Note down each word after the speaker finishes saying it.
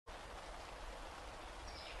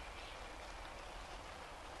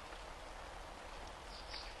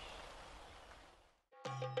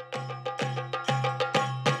Hi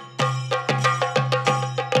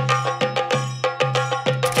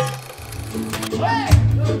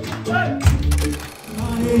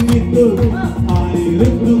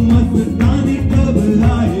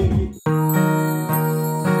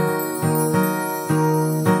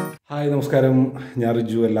നമസ്കാരം, ഞാൻ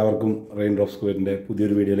റിജു. എല്ലാവർക്കും റെയിൻഡ്രോപ്സ് കുവൈറ്റിൻ്റെ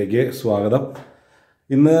പുതിയൊരു വീഡിയോയിലേക്ക് സ്വാഗതം.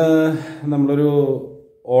 ഇന്ന് നമ്മളൊരു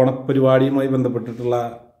ഓണപ്പരിപാടിയുമായി ബന്ധപ്പെട്ടിട്ടുള്ള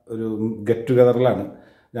ഒരു ഗെറ്റ് ടുഗദറിലാണ്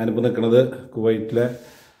ഞാനിപ്പോൾ നിൽക്കുന്നത്. കുവൈറ്റിലെ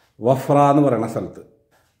വഫ്ര എന്ന് പറയുന്ന സ്ഥലത്ത്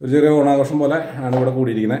ഒരു ചെറിയ ഓണാഘോഷം പോലെ ആണ് ഇവിടെ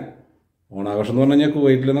കൂടിയിരിക്കുന്നത്. ഓണാഘോഷം എന്ന് പറഞ്ഞു കഴിഞ്ഞാൽ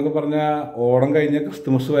കുവൈറ്റിലെന്നൊക്കെ പറഞ്ഞാൽ ഓണം കഴിഞ്ഞ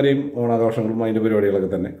ക്രിസ്തുമസ് വരെയും ഓണാഘോഷങ്ങളും അതിൻ്റെ പരിപാടികളൊക്കെ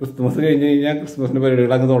തന്നെ. ക്രിസ്തുമസ് കഴിഞ്ഞ് കഴിഞ്ഞാൽ ക്രിസ്മസിൻ്റെ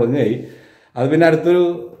പരിപാടികൾ അങ്ങ് തുടങ്ങുകയായി. അത് പിന്നെ അടുത്തൊരു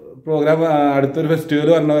പ്രോഗ്രാം, അടുത്തൊരു ഫെസ്റ്റിവൽ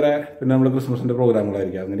വരണവരെ പിന്നെ നമ്മൾ ക്രിസ്മസിൻ്റെ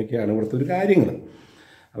പ്രോഗ്രാമുകളായിരിക്കും. അങ്ങനെയൊക്കെയാണ് ഇവിടുത്തെ ഒരു കാര്യങ്ങൾ.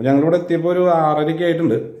 അപ്പോൾ ഞങ്ങളിവിടെ എത്തിയപ്പോൾ ഒരു 6:30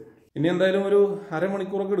 ആയിട്ടുണ്ട്. ഇനി എന്തായാലും ഒരു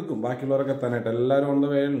അരമണിക്കൂറൊക്കെ എടുക്കും ബാക്കിയുള്ളവരൊക്കെ എത്താനായിട്ട്. എല്ലാവരും ഓൺ ദ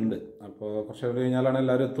വേ ഉണ്ട്. അപ്പോൾ കുറച്ച് കഴിഞ്ഞാലാണ്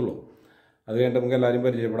എല്ലാവരും എത്തുള്ളൂ. അത് കഴിഞ്ഞിട്ട് നമുക്ക് എല്ലാവരും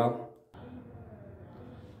പരിചയപ്പെടാം.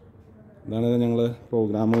 ഇതാണ് ഞങ്ങൾ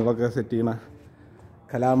പ്രോഗ്രാമുകളൊക്കെ സെറ്റ് ചെയ്യണ,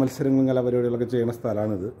 കലാമത്സരങ്ങളും കലാപരിപാടികളൊക്കെ ചെയ്യുന്ന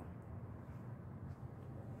സ്ഥലമാണിത്.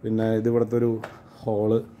 പിന്നെ ഇത് ഇവിടുത്തെ ഒരു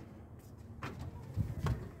ഹോള്.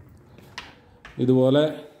 ഇതുപോലെ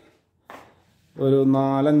ഒരു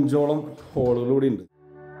 4-5ഓളം ഹോളുകൾ കൂടി ഉണ്ട്.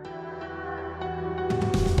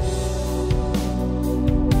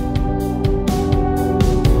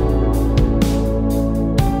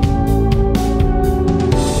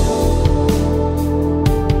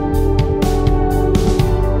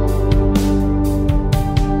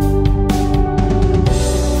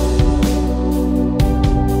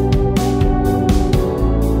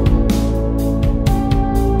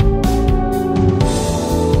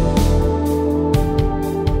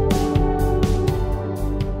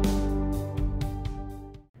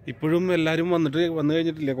 ഇപ്പോഴും എല്ലാവരും വന്നു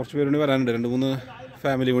കഴിഞ്ഞിട്ടില്ല. കുറച്ച് പേര് കൂടി വരാനുണ്ട്, 2-3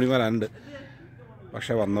 ഫാമിലി കൂടി വരാനുണ്ട്.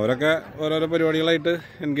 പക്ഷെ വന്നവരൊക്കെ ഓരോരോ പരിപാടികളായിട്ട്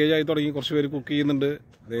എൻഗേജ് ആയി തുടങ്ങി. കുറച്ച് പേര് കുക്ക് ചെയ്യുന്നുണ്ട്,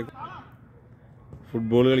 അതേ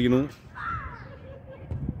ഫുട്ബോൾ കളിക്കുന്നു.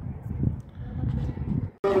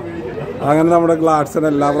 അങ്ങനെ നമ്മുടെ ഗ്ലാഡ്സൺ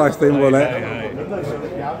എല്ലാ പ്രാവശ്യത്തെയും പോലെ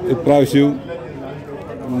ഇപ്രാവശ്യവും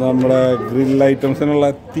നമ്മുടെ ഗ്രിൽ ഐറ്റംസിനുള്ള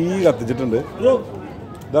തീ കത്തിച്ചിട്ടുണ്ട്.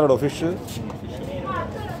 ഇതാണോ ഫിഷ്?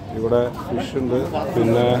 ഇവിടെ ഫിഷ് ഉണ്ട്.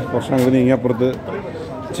 പിന്നെ കുറച്ച് അങ്ങോട്ട് നീങ്ങി അപ്പുറത്ത്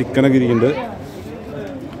ചിക്കനൊക്കെ ഇരിക്കുന്നുണ്ട്.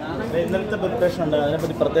 ഇന്നലത്തെ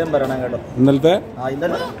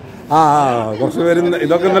കുറച്ച് പേര്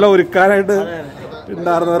ഇതൊക്കെ ഇന്നലെ ഒരുക്കാനായിട്ട്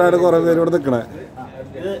ഉണ്ടായിരുന്നവരായിട്ട് കുറെ പേര് ഇവിടെ നിൽക്കണേ.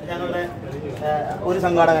 ഒരു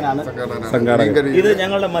സംഘാടകനാണ്. ഇത്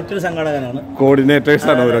ഞങ്ങളുടെ മറ്റൊരു സംഘാടകനാണ്. കോർഡിനേറ്റേഴ്സ്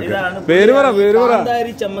ആണ് അവരൊക്കെ. പേര് പറ.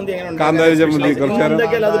 കാന്താരി ചമ്മന്തി. കാന്താരി ചമ്മന്തി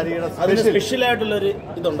അതിന് സ്പെഷ്യൽ ആയിട്ടുള്ള ഒരു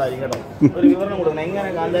ഇതുണ്ടായിരിക്കും കേട്ടോ. ഒരു വിവരണം കൊടുക്കണം എങ്ങനെ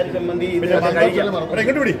കാന്താരി ചമ്മന്തി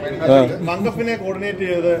മംഗഫിനെ കോർഡിനേറ്റ്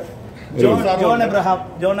ചെയ്തത് ജോൺ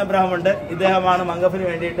എബ്രഹാം ഉണ്ട്. ഇദ്ദേഹമാണ് മംഗഫിന്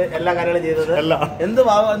വേണ്ടിയിട്ട് എല്ലാ കാര്യങ്ങളും ചെയ്തത്.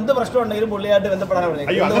 എന്ത് പ്രശ്നം ഉണ്ടെങ്കിലും പുള്ളിയായിട്ട് ബന്ധപ്പെടാനാണ്.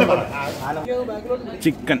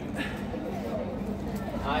 ചിക്കൻ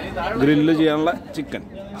ഗ്രില്ല് ചെയ്യാനുള്ള ചിക്കൻ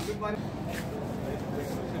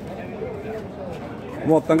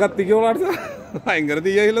മൊത്തം കത്തിക്കോളാ. ഭയങ്കര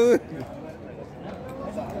തീയായില്ലത്.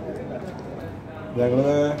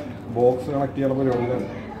 ഞങ്ങള് ബോക്സ് കണക്ട് ചെയ്യാനുള്ള പരിപാടിയിലാണ്.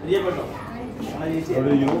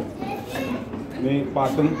 ഇനി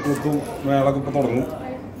പാട്ടും കൂത്തും മേളൊക്കെ ഇപ്പൊ തുടങ്ങും.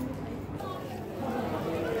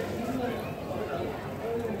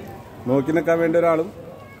 നോക്കി നിൽക്കാൻ വേണ്ടി ഒരാളും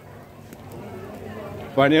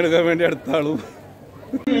പണിയെടുക്കാൻ വേണ്ടി അടുത്ത ആളും.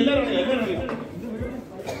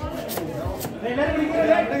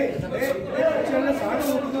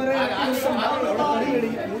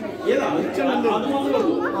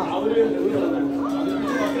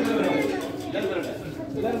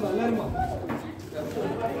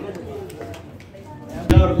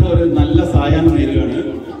 എല്ലാവർക്കും ഒരു നല്ല സായാഹ്നം നേരുകയാണ്.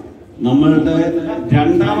 നമ്മളുടെ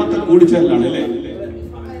രണ്ടാമത്തെ കൂടിച്ചേരലാണ് അല്ലേ?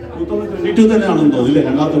 2022 തന്നെയാണെന്ന് തോന്നില്ലേ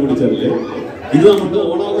രണ്ടാമത്തെ കൂടിച്ചേരല്. ഇത് നമുക്ക്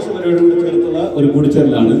ഓണാഘോഷ പരിപാടിയോട് ചേർത്തുള്ള ഒരു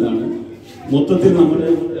കൂടിച്ചേരലാണ്. മൊത്തത്തിൽ നമ്മൾ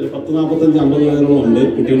 40-45-50 പേരോളം ഉണ്ട്,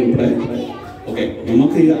 കുട്ടികൾ ഉൾപ്പെടെ. ഓക്കെ,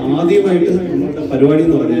 നമുക്ക് ആദ്യമായിട്ട് നമ്മുടെ പരിപാടി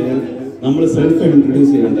എന്ന് പറഞ്ഞു കഴിഞ്ഞാൽ നമ്മൾ സെൽഫ്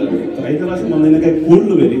ഇൻട്രൊഡ്യൂസ് ചെയ്യേണ്ടതാണ്. കഴിഞ്ഞ പ്രാവശ്യം വന്നതിനൊക്കെ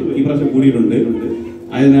കൂടുതൽ പേര് ഈ പ്രാവശ്യം കൂടിയിട്ടുണ്ട്.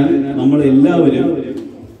 അതിനാൽ നമ്മൾ എല്ലാവരും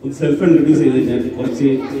സെൽഫ് ഇൻട്രൊഡ്യൂസ് ചെയ്ത് കഴിഞ്ഞാൽ കുറച്ച്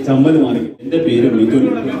ചമ്മൽ മാറി. എൻ്റെ പേര് മിഥുൻ.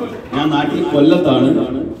 ഞാൻ നാട്ടിൽ കൊല്ലത്താണ്.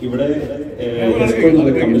 ഇവിടെ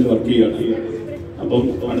കമ്പനിയിൽ വർക്ക് ചെയ്യുകയാണ്. അപ്പം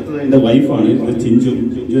അടുത്തത് എൻ്റെ വൈഫാണ്. ഇത് ചിഞ്ചു.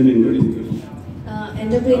 ചിഞ്ചുവിനെ ഇൻട്രൊഡ്യൂസ് ചെയ്യും.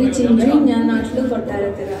 എൻ്റെ പേര് ചിഞ്ചു. ഞാൻ നാട്ടിൽ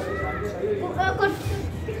കൊട്ടാരത്തിലാണ്.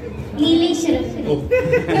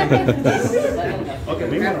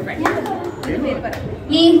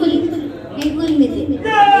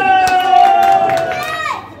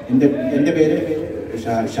 എൻ്റെ പേര്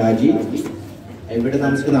ഷാജി. ഇവിടെ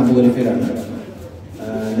താമസിക്കുന്ന അബുദലിഫിലാണ്.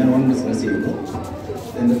 ഞാൻ ഓൺ ബിസിനസ് ചെയ്യുന്നു.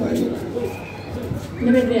 എൻ്റെ ഭാര്യ.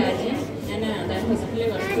 എൻ്റെ പേര് രാജ. ഞാൻ അതായത് ഹോസ്പിറ്റലിൽ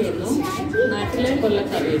വർക്ക് ചെയ്യുന്നു. നാട്ടിലെ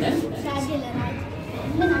കൊല്ലത്താണ് വീട്.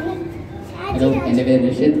 ഹലോ, എൻ്റെ പേര്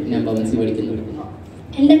രഷിത്. ഞാൻ പ്രവാസി പഠിക്കുന്നു.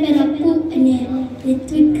 എൻ്റെ പേര് അപ്പു.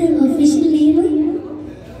 Ritwik official name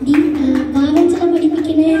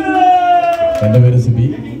പഠിപ്പിക്കണേ. എൻ്റെ പേര് സിബി.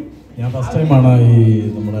 ഞാൻ ഫസ്റ്റ് ടൈമാണ്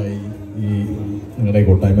നമ്മുടെ നിങ്ങളുടെ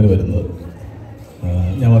കൂട്ടായ്മയിൽ വരുന്നത്.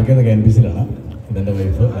 ഞാൻ വർക്ക് ചെയ്യുന്ന KNPC-യിലാണ്. ഇതെൻ്റെ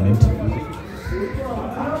വൈഫ് അനിറ്റ്.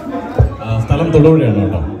 സ്ഥലം തൊടുപുഴയാണ്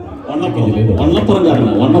കേട്ടോ.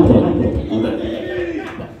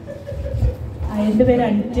 എൻ്റെ പേര്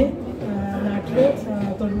അനിറ്റ്. നാട്ടിൽ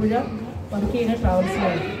തൊടുപുഴ വർക്ക് ചെയ്യുന്ന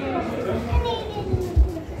ട്രാവൽസിലാണ്.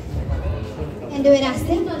 എൻ്റെ പേര്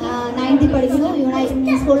അസിൻ. 9th പഠിക്കുന്നു.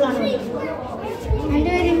 യൂണൈറ്റഡ് സ്കൂളിലാണ്. എൻ്റെ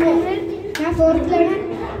പേര് ഇമ്രാൻ. ഞാൻ 4th-ലാണ്.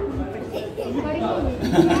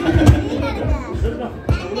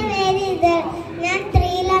 എൻ്റെ പേര് ഇത്. ഞാൻ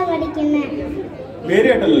 3-ലാണ് പഠിക്കുന്നത്. പേര്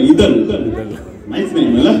കേട്ടല്ലോ, ഇതൽ. നൈസ്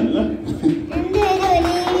നെയിം അല്ലേ? എൻ്റെ പേര്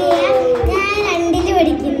ഒലീവിയ. ഞാൻ 2-ൽ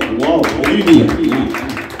പഠിക്കുന്നു. വാവ്, ഒലീവിയ.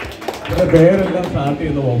 എൻ്റെ പേരെല്ലാം സ്റ്റാർട്ട്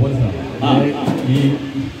ചെയ്യുന്ന വോവൽസാണ്.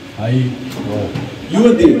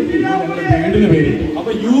 വീടിന് പേര്.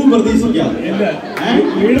 അപ്പൊ യു പ്രതീക്ഷിക്കാം.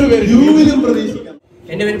 വീടിന് പേര് യുവിലും പ്രതീക്ഷിക്കാം.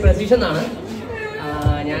 എൻ്റെ പേര് പ്രതീഷ് എന്നാണ്.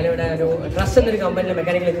 ഞാനിവിടെ ഒരു ട്രസ്റ്റ് എന്നൊരു കമ്പനിയിലെ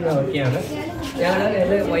മെക്കാനിക്കൽ എഞ്ചിനീയർ വർക്ക് ചെയ്യാണ്.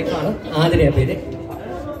 എൻ്റെ വൈഫാണ് ആതിര പേര്.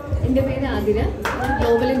 എൻ്റെ പേര് ആതിര.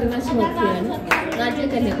 ഗ്ലോബൽ ഇന്റർനാഷണൽ വർക്ക് ചെയ്യാണ്. നാട്ടിലെ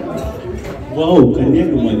കന്യാകുമാരി. വാവ്,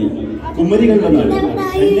 കന്യാകുമാരി. കുമരികളുടെ നാട്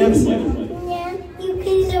കന്യാകുമാരി. ഞാൻ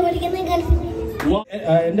UKG-ലാണ് പഠിക്കുന്നത്. ഗൾഫിൽ.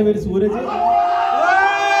 എൻ്റെ പേര് സൂരജ്.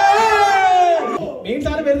 മെയിൻ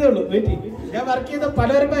സാധനം വരുന്നേ ഉള്ളൂ. വെയിറ്റ്. ഞാൻ വർക്ക് ചെയ്ത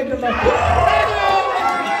പലവരമായിട്ടുള്ള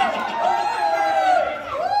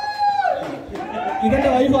ഇതെന്റെ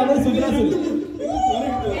വൈഫാണ് സുജന സുരേഷ്.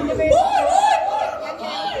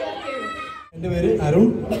 എൻ്റെ പേര് അരുൺ.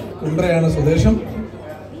 കുണ്ട്രയാണ് സ്വദേശം.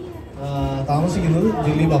 താമസിക്കുന്നത്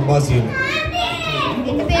ജില്ലയിൽ അബ്ബാസിയിൽ.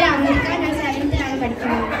 എൻ്റെ പേര് അമൃത. ഞാൻ 7th-ലാണ്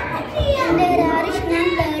പഠിക്കുന്നത്. എൻ്റെ പേര് ആരിഷ്. ഞാൻ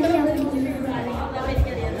 3rd-ലാണ് പഠിക്കുന്നത്.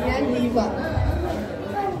 ഞാൻ ദീപ.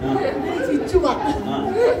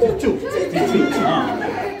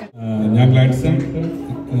 ഞാൻ ഗ്ലാഡ്സൺ.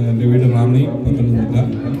 എൻ്റെ വീട് റാന്നി, പത്തനംതിട്ട.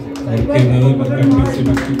 വർക്ക് ചെയ്യുന്നത്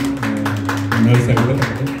നേഴ്സായിട്ട്.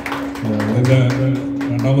 ഇതിൻ്റെ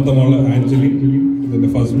രണ്ടാമത്തെ മോള് ആഞ്ജലി. ഇതിൻ്റെ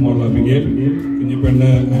ഫസ്റ്റ് മോള് അബിഗേൽ. കുഞ്ഞിപ്പെണ്ണ്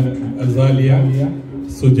അസാലിയ,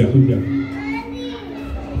 സുജ.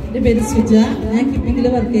 എൻ്റെ പേര് സുജ. ഞാൻ കിപ്പിങ്ങിൽ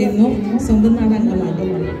വർക്ക് ചെയ്യുന്നു. സ്വന്തം നാട്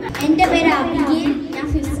അങ്കമാലി. എൻ്റെ പേര് അബിഗേൽ. ഞാൻ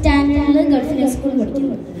 5th സ്റ്റാൻഡേർഡിൽ ഗൾഫിലെ സ്കൂളിൽ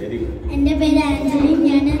പഠിക്കുന്നു. എൻ്റെ പേര് ആഞ്ജലി.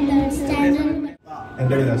 ഞാൻ 3rd സ്റ്റാൻഡേർഡിൽ.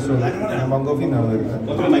 എൻ്റെ പേര് അശോക്. ഞാൻ ബംഗോഫിന്നാണ് വരുന്നത്.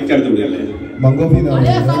 ബംഗോഫിന്നാണ്.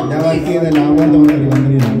 ഞാൻ വർക്ക് ചെയ്യുന്ന ലാഭം എന്ന് പറഞ്ഞ ഒരു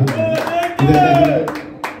കമ്പനിയിലാണ്. ഇതെൻ്റെ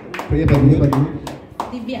പ്രിയ പത്നി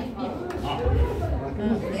ദിവ്യ.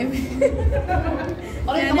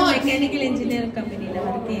 ഞാൻ മെക്കാനിക്കൽ എഞ്ചിനീയർ കമ്പനിയിലാണ്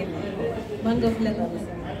വർക്ക് ചെയ്യുന്നത്. ബംഗോഫിലാണ്.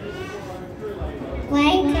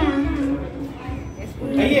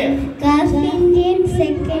 Indian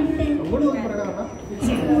secretary.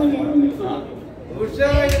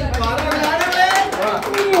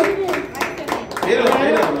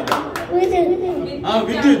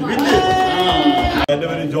 എൻ്റെ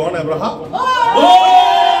പേര് ജോൺ എബ്രഹാം.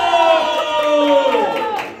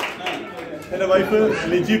 എൻ്റെ വൈഫ്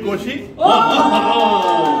ലിജി കോശി.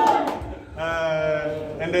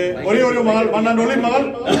 എൻ്റെ ഒരേ ഒരു മകൾ, വൺ ആൻഡ് ഓൺലി മകൾ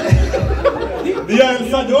ദിയ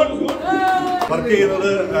എൽസ ജോൺ. വർക്ക്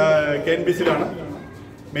ചെയ്യുന്നത് KNPC-യിലാണ്.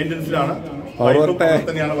 മെയിൻ്റനൻസിലാണ്.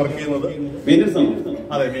 തന്നെയാണ് വർക്ക് ചെയ്യുന്നത്.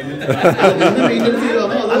 അതെ,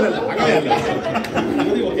 അങ്ങനെയല്ല.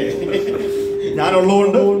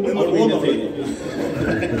 ഞാനുള്ളതുകൊണ്ട്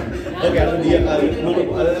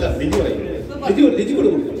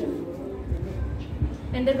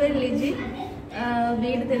എൻ്റെ പേര് ലിജി.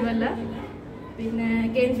 വീട് തിരുവല്ല. പിന്നെ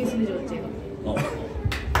KNPC-യിൽ ജോലി ചെയ്യുന്നു.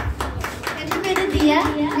 എൻ്റെ പേര് ദിയ.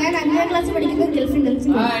 ഞാൻ 5ാം ക്ലാസ് പഠിക്കുന്ന ഗൾഫിൽ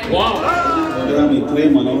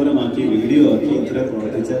ഇത്രയും മനോഹരമാക്കി വീഡിയോ ആക്കി ഇത്രയും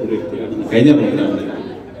പ്രവർത്തിച്ച ഒരു വ്യക്തിയാണ്. കഴിഞ്ഞ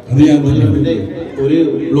പ്രോഗ്രാമിൽ ഒരു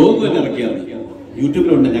ബ്ലോഗ് തന്നെ ഇറക്കിയാണ്.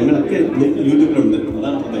 യൂട്യൂബിലുണ്ട്. ഞങ്ങളൊക്കെ യൂട്യൂബിലുണ്ട്.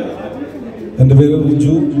 അതാണ് പ്രത്യേകത. എൻ്റെ പേര്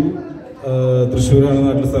റിജു. തൃശ്ശൂരാണ്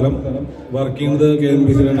നാട്ടിലെ സ്ഥലം. വർക്ക് ചെയ്യുന്നത്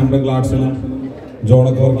KNPC-യിലാണ്. നമ്മുടെ ഗ്ലാഡ്സണും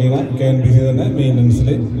ജോണൊക്കെ വർക്ക് ചെയ്യുന്ന KNPC തന്നെ മെയിൻ്റനൻസിൽ.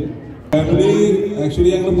 ഫാമിലി ആക്ച്വലി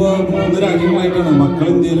ഞങ്ങളിപ്പോൾ 3 രാജ്യങ്ങളായിട്ടാണ്. മക്കൾ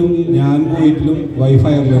ഇന്ത്യയിലും ഞാൻ കുവൈറ്റിലും വൈഫ്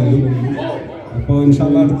അയർലൻഡിലും. അപ്പോൾ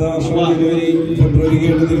ഇൻഷാല്ല അടുത്ത വർഷം ഫെബ്രുവരിക്ക്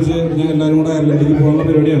ആയിട്ട് തിരിച്ച് ഞാൻ എല്ലാവരും കൂടെ അയർലൻഡിലേക്ക് പോകാനുള്ള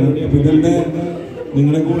പരിപാടിയാണ്. അപ്പോൾ ഇതിൻ്റെ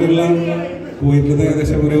നിങ്ങളുടെ കൂടെയുള്ള കുവൈറ്റിലത്തെ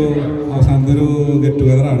ഏകദേശം ഒരു അവസാനത്തെ ഒരു ഗെറ്റ്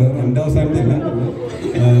ടുഗദറാണ്. എൻ്റെ അവസാനത്തല്ല.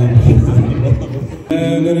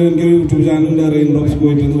 എനിക്കൊരു യൂട്യൂബ് ചാനലുണ്ട്, റെയിൻഡ്രോപ്സ്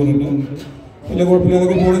കുവൈറ്റ് എന്ന് പറഞ്ഞിട്ട്. വലിയ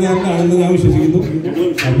കുഴപ്പമില്ലാതൊക്കെ പോകണം ഞാൻ കാണുന്നത് ഞാൻ വിശ്വസിക്കുന്നു.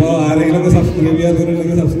 അപ്പോൾ ആരെങ്കിലും സബ്സ്ക്രൈബ്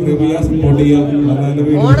ചെയ്യാത്തവരുണ്ടെങ്കിൽ സബ്സ്ക്രൈബ് ചെയ്യുക, സപ്പോർട്ട് ചെയ്യുക.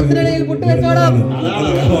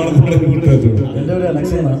 എൻ്റെ ഒരു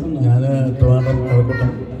അലക്സാണ്. ഞാൻ ട്രിവാൻഡ്രം കഴക്കൂട്ടം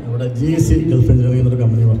ഇവിടെ GSC ഗൾഫ് എഞ്ചിനീയറിംഗ് എന്നൊരു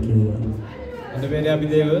കമ്പനി വർക്ക് ചെയ്യുകയാണ്. എൻ്റെ പേര്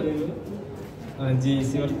അഭിദേവ്,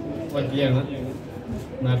 GSC വർക്ക് ചെയ്യാണ്,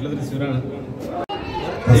 നാട്ടിൽ തൃശ്ശൂരാണ്.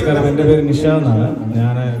 നമസ്കാരം, എൻ്റെ പേര് നിഷ എന്നാണ്.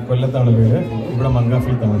 ഞാൻ കൊല്ലത്താണ് പേര്. ഇവിടെ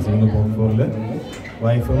മങ്കാഫിൽ താമസിക്കുന്നു, പോംഫോറിൽ.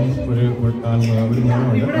 വൈഫും ഒരു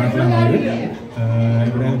മോനുമുണ്ട്. നാട്ടിലാണ് അവർ.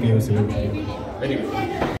 ഇവിടെയാണ് KFC. Very good.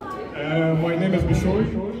 My name is Bishor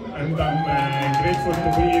and I'm grateful to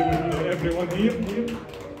be with everyone here.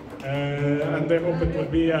 And I hope it will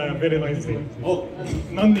be a very nice day. Oh,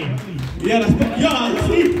 Nandi. Yeah,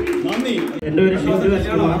 see, Nandi. എൻ്റെ പേര് ഷിജു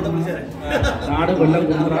അശ്കുമാർ, നാട് കൊല്ലം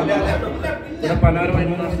കുണ്ട്ര, ഇവിടെ പനോരമ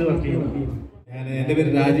യൂണിവേഴ്സിറ്റി വർക്ക് ചെയ്യുന്നു. എൻ്റെ പേര്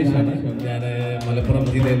രാജേഷാണ്. ഞാൻ മലപ്പുറം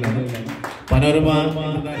ജില്ലയിലാണ്, panorama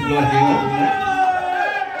work ചെയ്യുന്നു.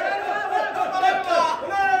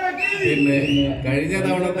 പിന്നെ കഴിഞ്ഞ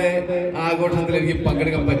തവണത്തെ ആഘോഷത്തിൽ എനിക്ക്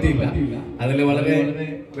പങ്കെടുക്കാൻ പറ്റിയില്ല. അതിൽ വളരെ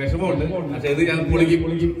വിഷമമുണ്ട്. പക്ഷെ ഇത് ഞാൻ പൊളിക്കും.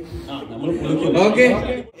 ഓക്കെ.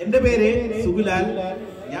 എൻ്റെ പേര് സുഗുലാൽ.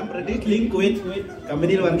 ഞാൻ ബ്രിട്ടീഷ് ലിങ്ക് കുവൈറ്റ്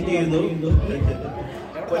കമ്പനിയിൽ വർക്ക് ചെയ്യുന്നു.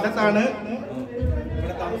 കൊല്ലത്താണ്.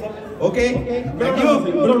 ഓക്കെ.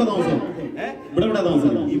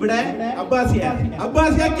 ഇവിടെ അബ്ബാസിയ.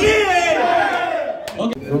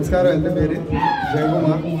 നമസ്കാരം, എൻ്റെ പേര്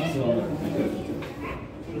ജയകുമാർ.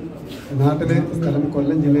 നാട്ടിലെ സ്ഥലം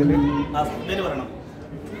കൊല്ലം ജില്ലയില്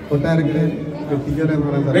കൊട്ടാരക്കര വെട്ടിക്കൽ എന്ന്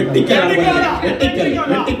പറയുന്ന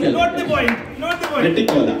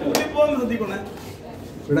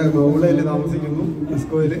ഇവിടെ മൗളയിൽ താമസിക്കുന്നു,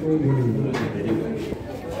 ഇസ്കോയിൽ ജോലി ചെയ്യുന്നു.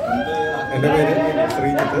 എൻ്റെ പേര്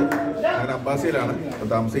ശ്രീജിത്ത്. ഞാൻ അബ്ബാസിയിലാണ്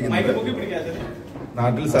താമസിക്കുന്നത്.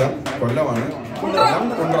 നാട്ടിൽ സ്ഥലം കൊല്ലമാണ്.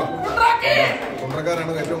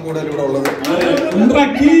 കുണ്ട്രക്കാരാണ് ഏറ്റവും കൂടുതൽ ഇവിടെ ഉള്ളത്.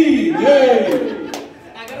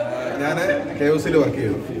 ഞാൻ KFCയിൽ വർക്ക്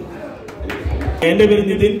ചെയ്തു. എൻ്റെ പേര്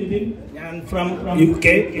നിതിൻ. ഞാൻ from UK,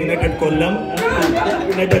 United Kollam,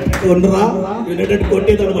 United Kundara, United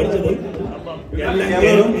കോട്ടയത്താണ് പഠിച്ചത്.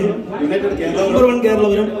 Number 1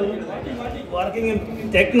 Keralapuram, working in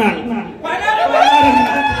ടെക്നാൽ.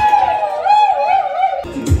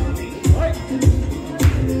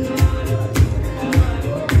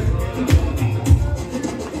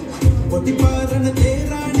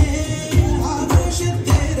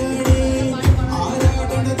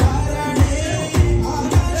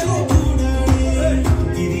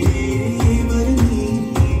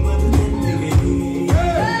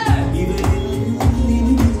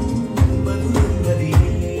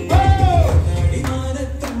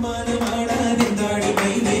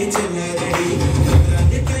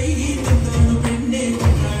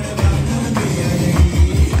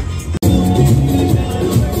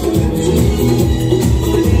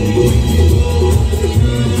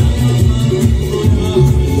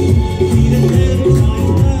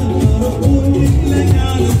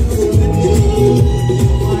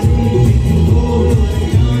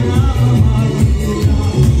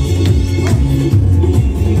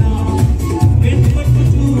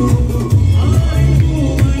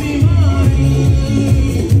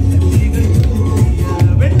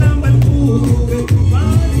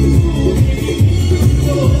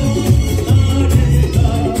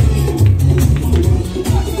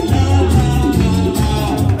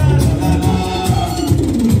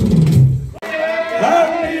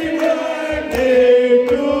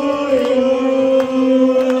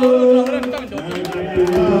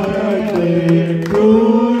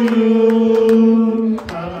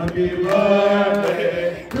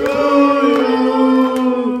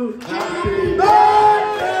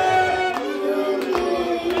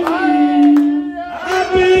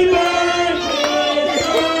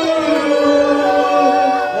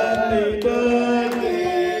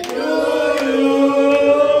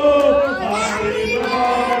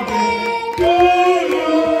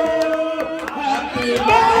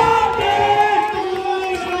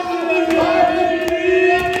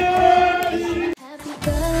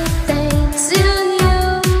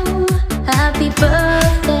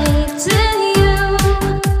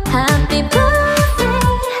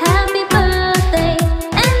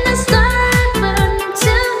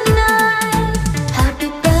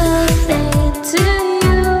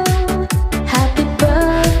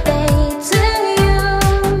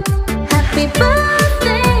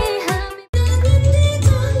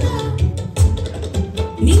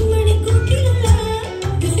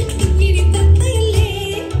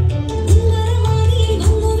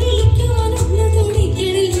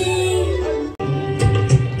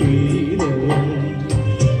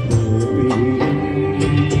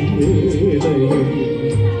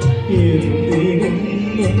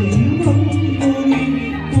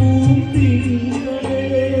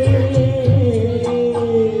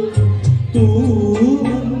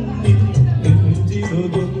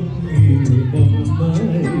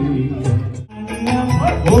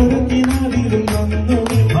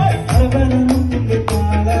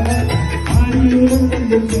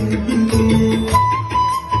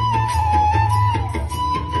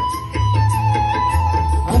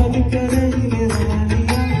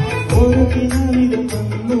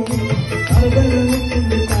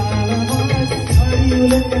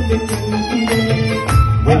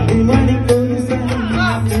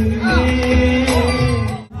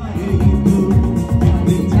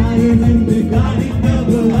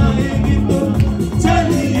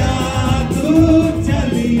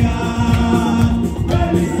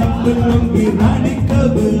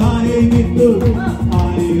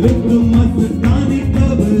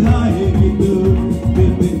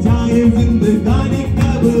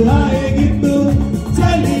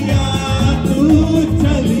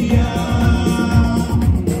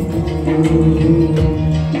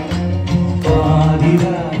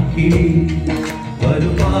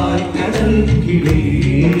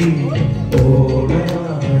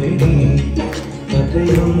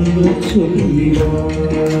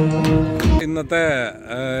 ഇന്നത്തെ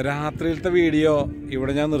രാത്രിയിലത്തെ വീഡിയോ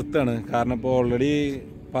ഇവിടെ ഞാൻ നിർത്തുകയാണ്. കാരണം ഇപ്പോൾ ഓൾറെഡി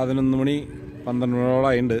 11 മണി 12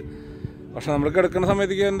 മണിയോളമായിട്ടുണ്ട്. പക്ഷെ നമ്മൾ കിടക്കുന്ന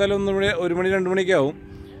സമയത്തേക്ക് എന്തായാലും 1 മണി 2 മണിയൊക്കെ ആവും.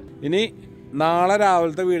 ഇനി നാളെ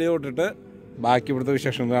രാവിലത്തെ വീഡിയോ ഇട്ടിട്ട് ബാക്കി ഇവിടുത്തെ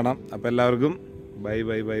വിശേഷം കാണാം. അപ്പോൾ എല്ലാവർക്കും bye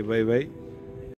bye bye bye bye.